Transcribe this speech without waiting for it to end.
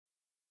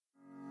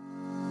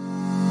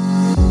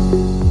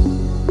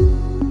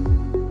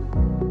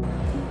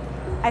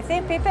I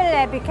think people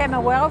became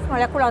aware of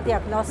molecular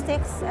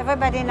diagnostics.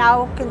 Everybody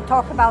now can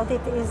talk about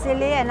it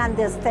easily and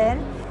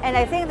understand. And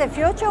I think the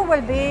future will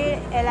be,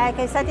 like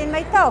I said in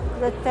my talk,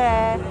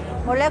 that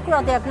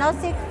molecular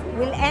diagnostics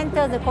will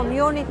enter the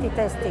community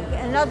testing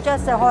and not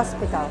just the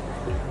hospital.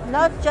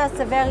 Not just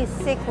a very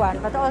sick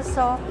one, but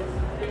also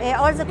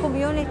all the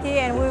community,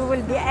 and we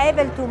will be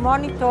able to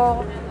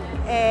monitor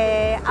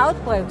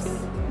outbreaks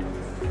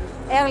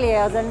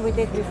earlier than we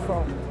did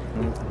before.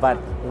 But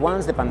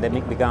once the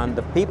pandemic began,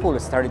 the people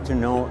started to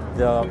know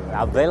the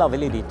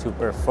availability to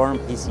perform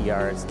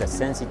PCRs, the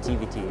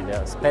sensitivity,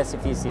 the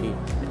specificity,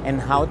 and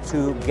how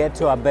to get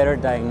to a better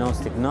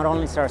diagnostic, not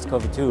only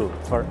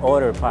SARS-CoV-2, for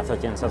other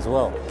pathogens as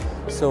well.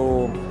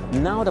 So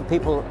now the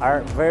people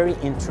are very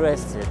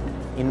interested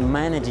in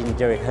managing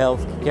their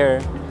health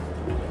care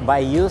by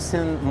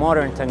using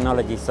modern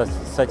technologies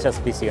such as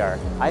PCR.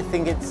 I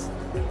think it's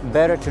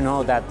better to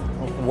know that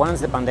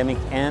once the pandemic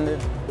ended,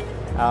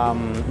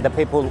 the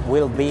people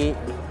will be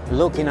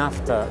looking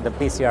after the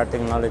PCR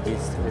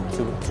technologies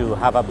to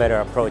have a better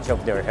approach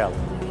of their health.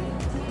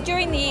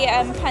 During the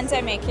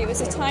pandemic, it was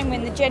a time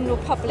when the general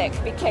public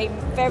became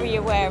very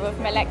aware of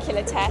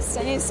molecular tests,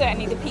 and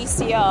certainly the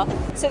PCR,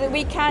 so that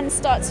we can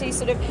start to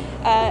sort of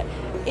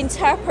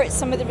interpret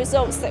some of the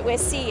results that we're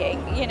seeing,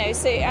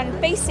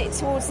 and base it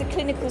towards the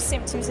clinical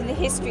symptoms and the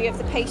history of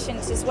the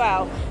patient as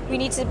well. We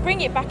need to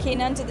bring it back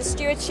in under the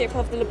stewardship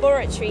of the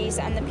laboratories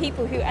and the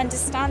people who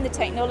understand the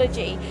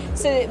technology,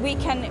 so that we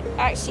can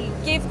actually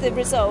give the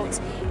result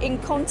in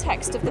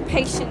context of the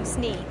patient's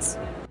needs.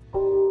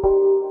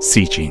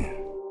 Seegene.